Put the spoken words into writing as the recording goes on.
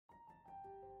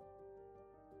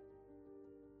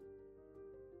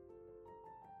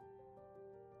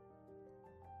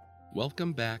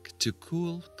Welcome back to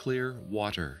Cool, Clear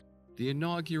Water, the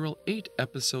inaugural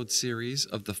 8-episode series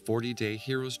of the 40-Day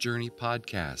Hero's Journey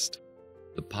podcast.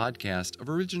 The podcast of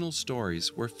original stories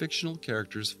where fictional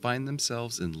characters find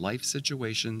themselves in life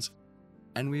situations,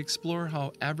 and we explore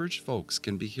how average folks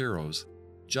can be heroes,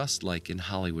 just like in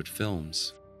Hollywood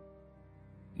films.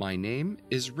 My name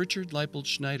is Richard Leipold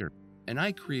Schneider, and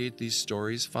I create these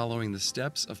stories following the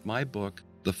steps of my book,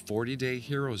 The 40-Day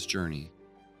Hero's Journey.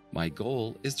 My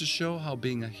goal is to show how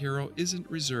being a hero isn't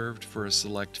reserved for a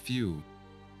select few.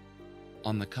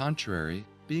 On the contrary,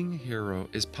 being a hero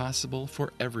is possible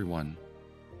for everyone.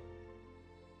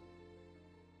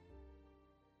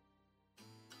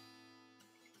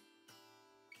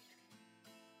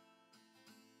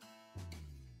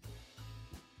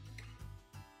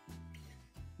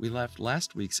 We left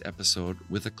last week's episode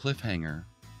with a cliffhanger.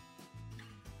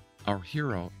 Our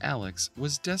hero, Alex,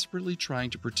 was desperately trying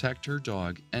to protect her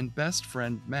dog and best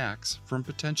friend, Max, from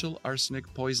potential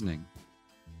arsenic poisoning.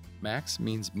 Max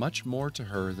means much more to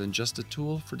her than just a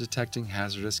tool for detecting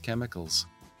hazardous chemicals.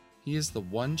 He is the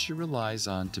one she relies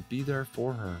on to be there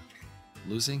for her.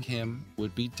 Losing him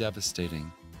would be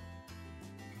devastating.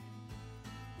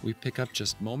 We pick up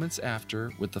just moments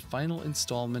after with the final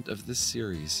installment of this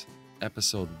series,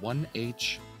 episode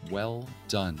 1H, Well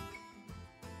Done.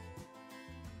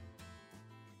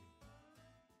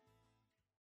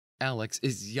 Alex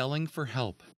is yelling for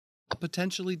help. A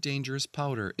potentially dangerous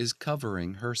powder is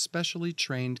covering her specially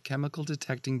trained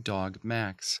chemical-detecting dog,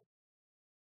 Max.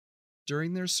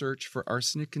 During their search for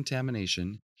arsenic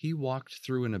contamination, he walked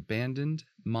through an abandoned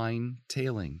mine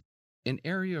tailing, an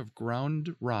area of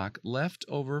ground rock left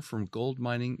over from gold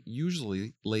mining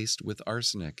usually laced with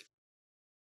arsenic.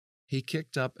 He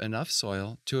kicked up enough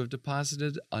soil to have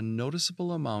deposited a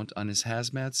noticeable amount on his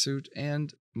hazmat suit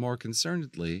and, more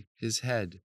concernedly, his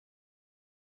head.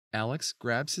 Alex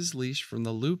grabs his leash from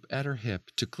the loop at her hip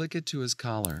to click it to his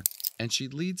collar, and she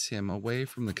leads him away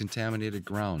from the contaminated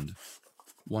ground.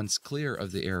 Once clear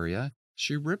of the area,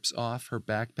 she rips off her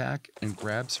backpack and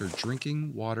grabs her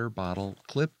drinking water bottle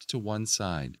clipped to one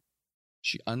side.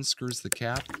 She unscrews the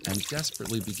cap and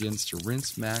desperately begins to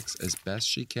rinse Max as best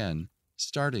she can,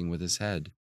 starting with his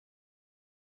head.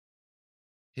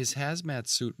 His hazmat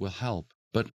suit will help,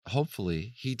 but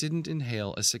hopefully he didn't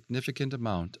inhale a significant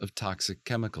amount of toxic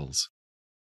chemicals.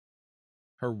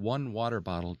 Her one water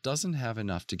bottle doesn't have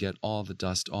enough to get all the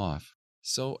dust off,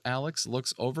 so Alex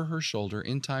looks over her shoulder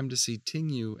in time to see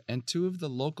Ting-Yu and two of the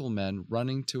local men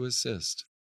running to assist.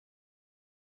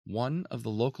 One of the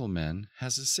local men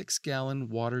has a 6-gallon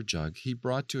water jug he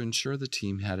brought to ensure the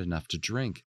team had enough to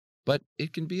drink, but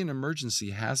it can be an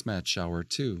emergency hazmat shower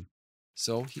too.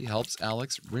 So he helps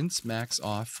Alex rinse Max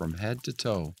off from head to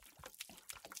toe.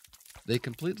 They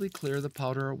completely clear the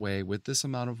powder away with this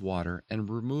amount of water and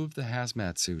remove the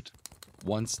hazmat suit.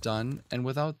 Once done, and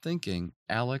without thinking,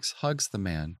 Alex hugs the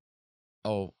man.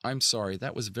 "Oh, I'm sorry,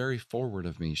 that was very forward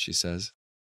of me," she says.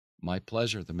 "My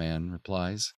pleasure," the man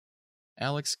replies.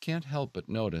 Alex can't help but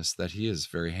notice that he is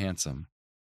very handsome.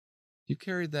 "You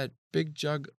carried that big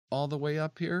jug all the way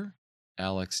up here?"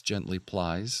 Alex gently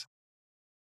plies.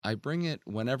 "I bring it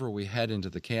whenever we head into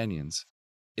the canyons.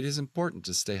 It is important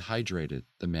to stay hydrated,"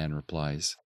 the man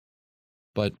replies.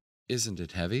 "But isn't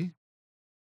it heavy?"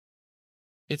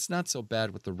 "It's not so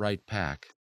bad with the right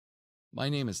pack. My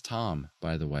name is Tom,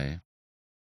 by the way."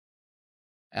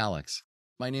 "Alex.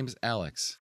 My name's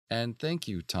Alex. And thank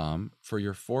you, Tom, for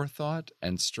your forethought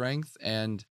and strength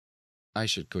and—" I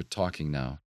should quit talking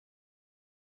now.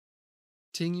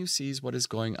 Ting-Yu sees what is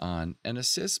going on and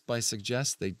assists by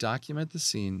suggesting they document the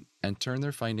scene and turn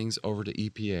their findings over to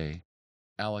EPA.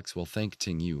 Alex will thank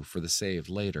Ting-Yu for the save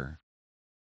later.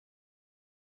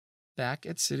 Back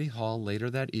at City Hall later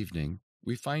that evening,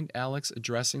 we find Alex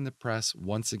addressing the press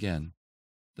once again.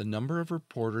 The number of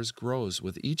reporters grows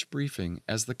with each briefing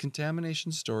as the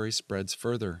contamination story spreads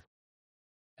further.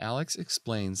 Alex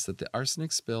explains that the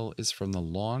arsenic spill is from the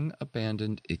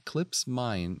long-abandoned Eclipse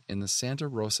mine in the Santa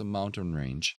Rosa mountain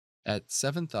range at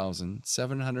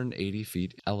 7,780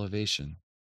 feet elevation.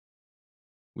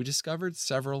 We discovered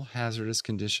several hazardous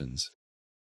conditions.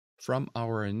 From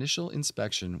our initial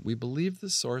inspection, we believe the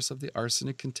source of the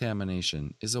arsenic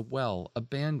contamination is a well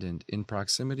abandoned in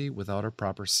proximity without a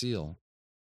proper seal.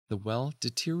 The well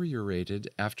deteriorated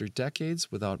after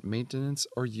decades without maintenance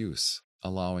or use,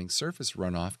 allowing surface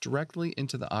runoff directly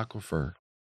into the aquifer.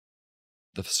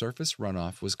 The surface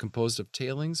runoff was composed of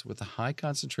tailings with a high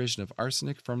concentration of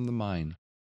arsenic from the mine.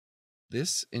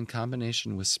 This, in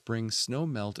combination with spring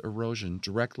snowmelt erosion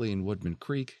directly in Woodman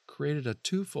Creek, created a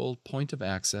twofold point of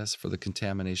access for the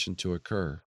contamination to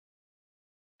occur.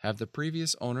 Have the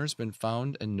previous owners been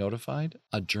found and notified?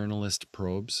 A journalist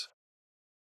probes.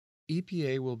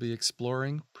 EPA will be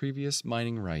exploring previous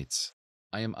mining rights.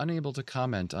 I am unable to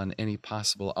comment on any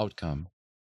possible outcome.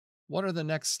 What are the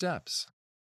next steps?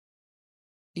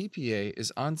 EPA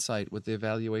is on site with the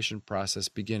evaluation process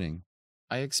beginning.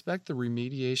 I expect the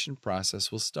remediation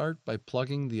process will start by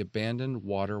plugging the abandoned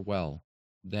water well.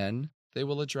 Then, they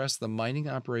will address the mining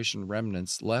operation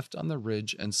remnants left on the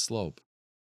ridge and slope.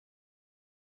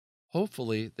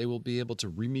 Hopefully, they will be able to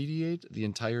remediate the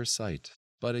entire site,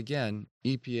 but again,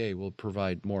 EPA will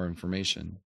provide more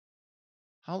information.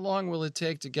 How long will it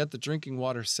take to get the drinking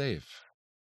water safe?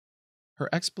 Her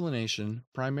explanation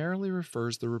primarily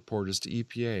refers the reporters to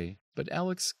EPA, but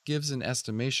Alex gives an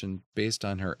estimation based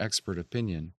on her expert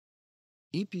opinion.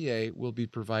 EPA will be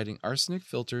providing arsenic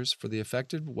filters for the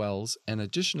affected wells and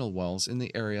additional wells in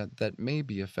the area that may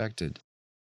be affected.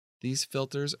 These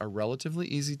filters are relatively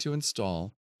easy to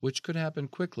install, which could happen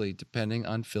quickly depending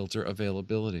on filter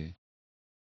availability.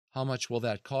 How much will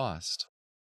that cost?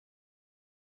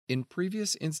 In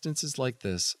previous instances like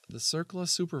this, the CERCLA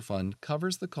Superfund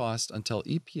covers the cost until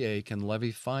EPA can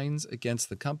levy fines against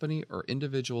the company or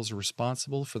individuals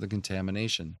responsible for the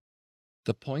contamination.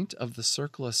 The point of the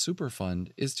CERCLA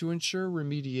Superfund is to ensure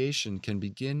remediation can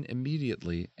begin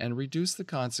immediately and reduce the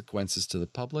consequences to the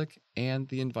public and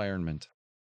the environment.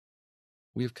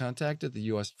 We have contacted the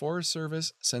U.S. Forest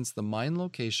Service since the mine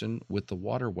location with the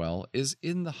water well is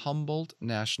in the Humboldt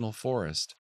National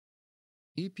Forest.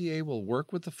 EPA will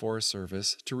work with the Forest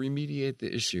Service to remediate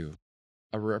the issue.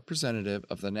 A representative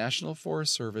of the National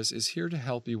Forest Service is here to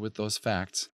help you with those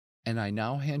facts, and I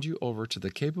now hand you over to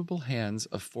the capable hands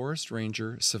of Forest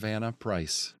Ranger Savannah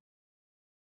Price.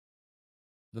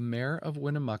 The mayor of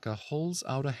Winnemucca holds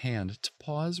out a hand to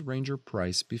pause Ranger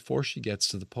Price before she gets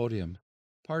to the podium.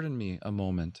 Pardon me a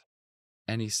moment.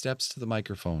 And he steps to the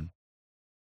microphone.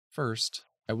 First,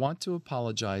 I want to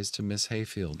apologize to Miss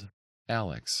Hayfield,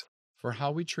 Alex, for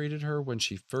how we treated her when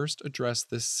she first addressed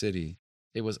this city.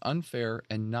 It was unfair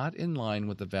and not in line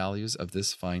with the values of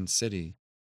this fine city.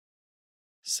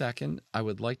 Second, I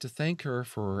would like to thank her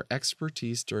for her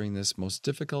expertise during this most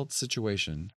difficult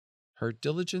situation. Her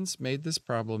diligence made this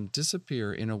problem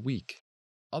disappear in a week.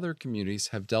 Other communities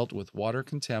have dealt with water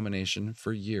contamination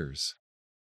for years.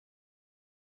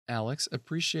 Alex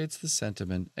appreciates the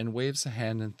sentiment and waves a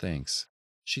hand in thanks.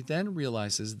 She then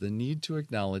realizes the need to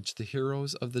acknowledge the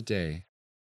heroes of the day.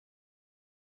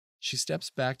 She steps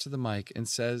back to the mic and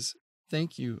says,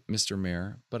 "Thank you, Mr.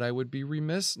 Mayor, but I would be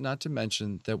remiss not to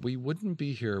mention that we wouldn't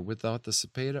be here without the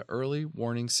Cepeda early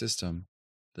warning system.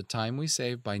 The time we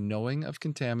save by knowing of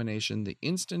contamination the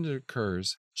instant it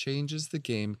occurs changes the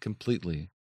game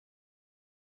completely.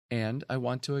 And I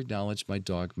want to acknowledge my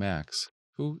dog Max,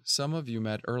 who some of you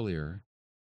met earlier.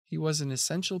 He was an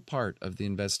essential part of the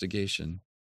investigation.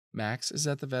 Max is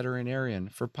at the veterinarian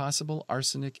for possible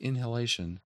arsenic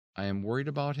inhalation. I am worried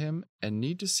about him and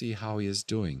need to see how he is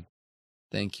doing.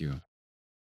 Thank you."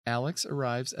 Alex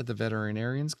arrives at the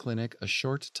veterinarian's clinic a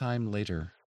short time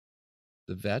later.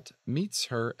 The vet meets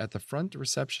her at the front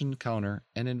reception counter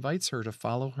and invites her to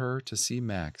follow her to see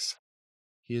Max.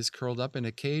 He is curled up in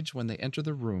a cage when they enter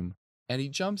the room, and he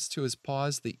jumps to his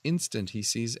paws the instant he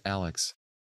sees Alex.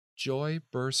 Joy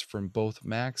bursts from both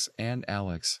Max and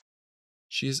Alex.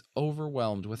 She is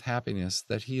overwhelmed with happiness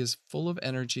that he is full of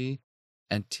energy,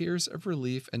 and tears of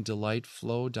relief and delight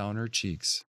flow down her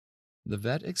cheeks. The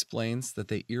vet explains that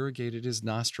they irrigated his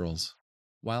nostrils.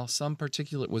 While some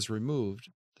particulate was removed,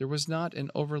 there was not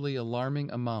an overly alarming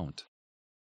amount.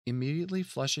 Immediately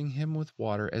flushing him with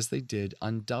water as they did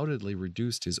undoubtedly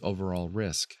reduced his overall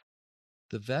risk.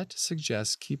 The vet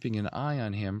suggests keeping an eye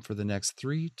on him for the next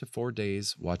 3 to 4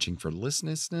 days, watching for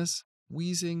listlessness,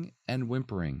 wheezing, and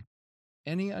whimpering.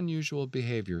 Any unusual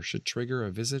behavior should trigger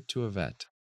a visit to a vet.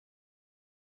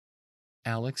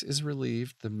 Alex is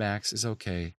relieved that Max is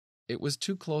okay. It was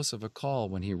too close of a call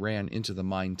when he ran into the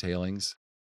mine tailings.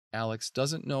 Alex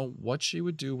doesn't know what she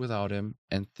would do without him,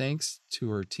 and thanks to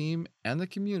her team and the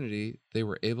community, they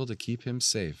were able to keep him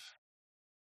safe.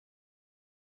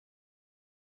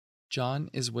 John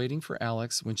is waiting for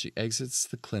Alex when she exits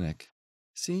the clinic.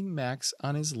 Seeing Max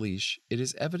on his leash, it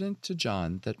is evident to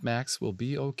John that Max will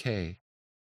be okay.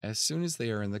 As soon as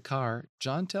they are in the car,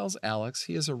 John tells Alex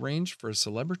he has arranged for a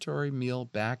celebratory meal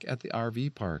back at the RV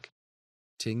park.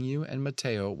 Tingyu and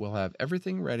Mateo will have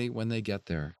everything ready when they get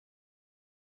there.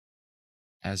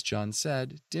 As John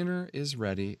said, dinner is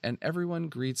ready and everyone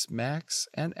greets Max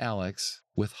and Alex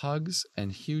with hugs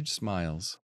and huge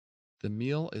smiles. The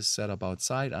meal is set up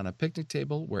outside on a picnic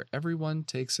table where everyone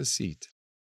takes a seat.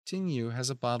 Tingyu has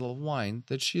a bottle of wine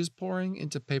that she is pouring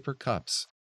into paper cups.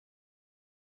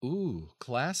 Ooh,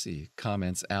 classy,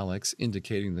 comments Alex,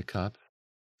 indicating the cup.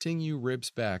 Ting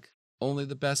ribs back, only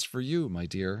the best for you, my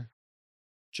dear.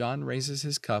 John raises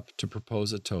his cup to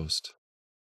propose a toast.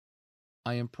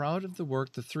 I am proud of the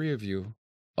work the three of you,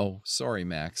 oh, sorry,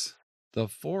 Max, the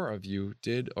four of you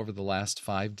did over the last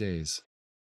 5 days.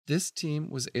 This team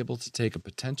was able to take a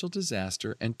potential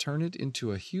disaster and turn it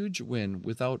into a huge win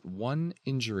without one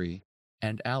injury.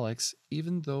 And Alex,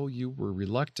 even though you were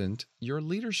reluctant, your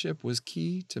leadership was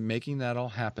key to making that all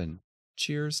happen.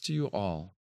 Cheers to you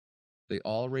all. They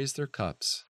all raise their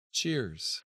cups.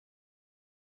 Cheers.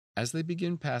 As they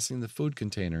begin passing the food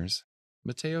containers,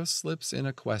 Mateo slips in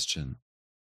a question.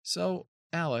 So,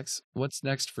 Alex, what's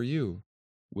next for you?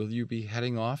 Will you be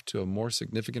heading off to a more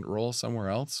significant role somewhere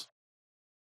else?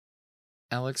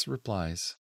 Alex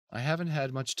replies, I haven't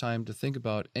had much time to think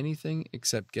about anything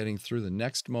except getting through the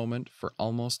next moment for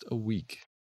almost a week.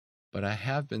 But I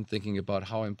have been thinking about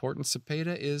how important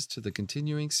Cepeda is to the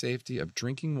continuing safety of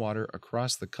drinking water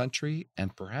across the country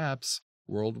and perhaps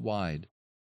worldwide.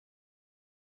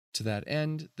 To that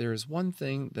end, there is one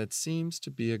thing that seems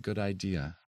to be a good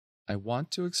idea. I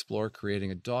want to explore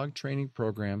creating a dog training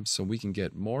program so we can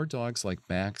get more dogs like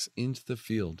Max into the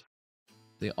field.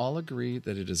 They all agree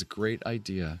that it is a great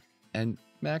idea, and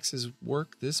Max's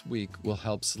work this week will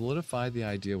help solidify the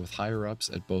idea with higher-ups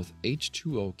at both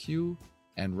H2OQ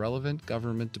and relevant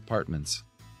government departments.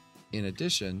 In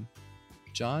addition,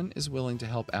 John is willing to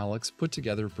help Alex put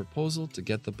together a proposal to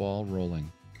get the ball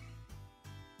rolling.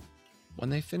 When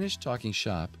they finish talking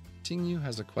shop, Ting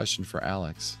has a question for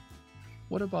Alex.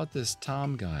 What about this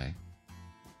Tom guy?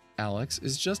 Alex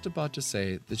is just about to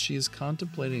say that she is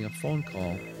contemplating a phone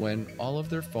call when all of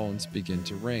their phones begin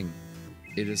to ring.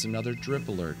 It is another drip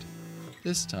alert,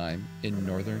 this time in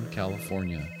Northern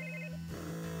California.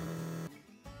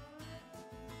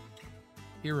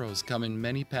 Heroes come in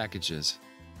many packages.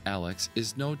 Alex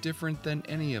is no different than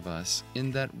any of us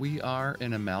in that we are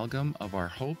an amalgam of our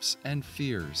hopes and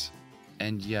fears.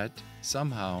 And yet,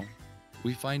 somehow,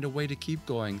 we find a way to keep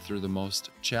going through the most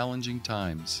challenging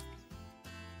times.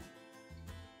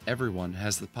 Everyone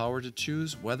has the power to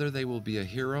choose whether they will be a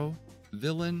hero,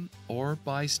 villain, or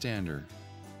bystander.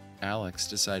 Alex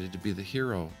decided to be the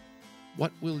hero.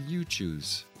 What will you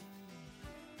choose?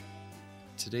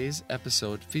 Today's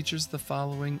episode features the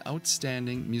following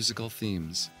outstanding musical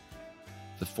themes.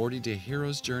 The 40-Day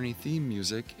Hero's Journey theme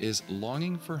music is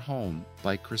Longing for Home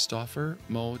by Christopher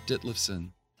Mo Ditlevson,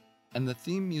 and the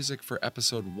theme music for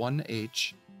episode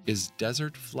 1H is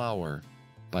Desert Flower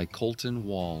by Colton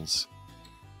Walls.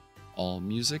 All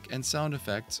music and sound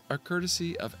effects are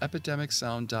courtesy of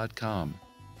epidemicsound.com,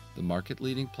 the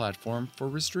market-leading platform for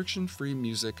restriction-free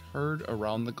music heard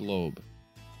around the globe.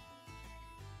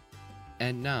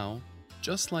 And now,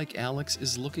 just like Alex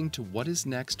is looking to what is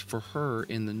next for her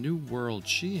in the new world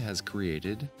she has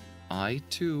created, I,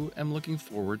 too, am looking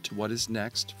forward to what is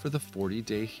next for the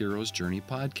 40-Day Hero's Journey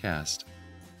podcast.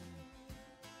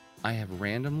 I have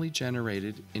randomly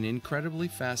generated an incredibly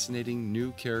fascinating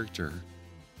new character.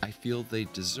 I feel they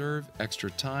deserve extra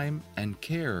time and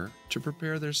care to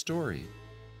prepare their story.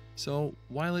 So,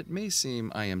 while it may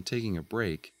seem I am taking a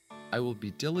break, I will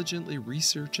be diligently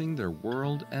researching their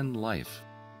world and life.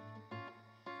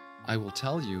 I will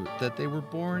tell you that they were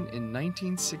born in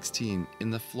 1916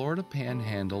 in the Florida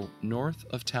Panhandle north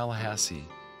of Tallahassee,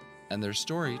 and their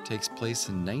story takes place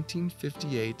in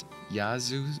 1958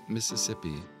 Yazoo,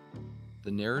 Mississippi.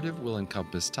 The narrative will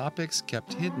encompass topics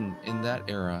kept hidden in that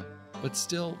era, but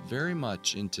still very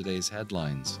much in today's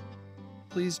headlines.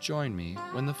 Please join me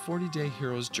when the 40-Day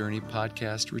Hero's Journey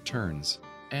podcast returns,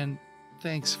 and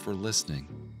thanks for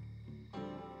listening.